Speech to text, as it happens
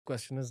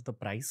Question is the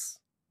price,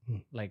 Hmm.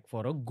 like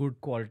for a good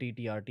quality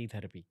TRT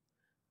therapy.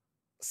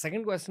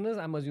 Second question is,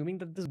 I'm assuming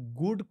that this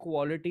good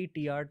quality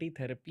TRT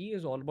therapy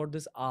is all about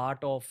this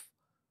art of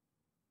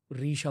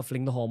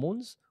reshuffling the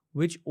hormones,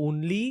 which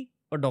only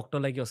a doctor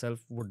like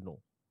yourself would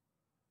know.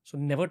 So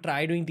never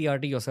try doing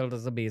TRT yourself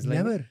as a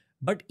baseline. Never.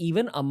 But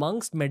even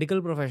amongst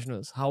medical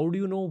professionals, how do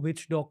you know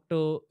which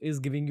doctor is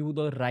giving you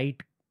the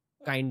right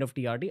kind of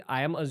TRT?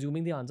 I am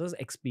assuming the answer is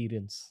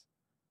experience.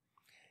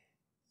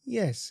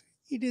 Yes,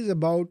 it is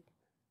about,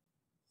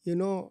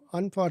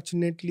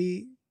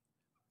 unfortunately,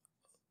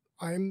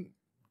 I'm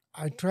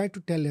I try to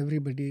tell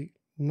everybody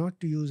not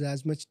to use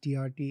as much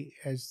TRT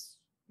as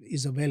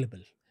is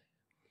available,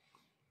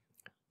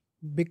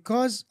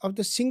 because of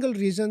the single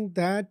reason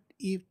that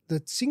if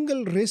the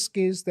single risk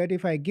is that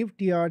if I give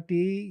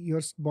TRT,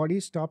 your body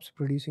stops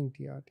producing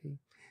TRT.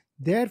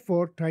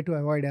 Therefore, try to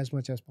avoid as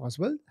much as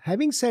possible.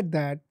 Having said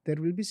that, there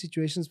will be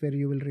situations where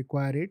you will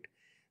require it.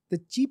 The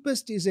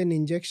cheapest is an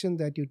injection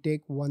that you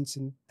take once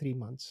in 3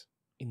 months.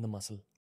 In the muscle.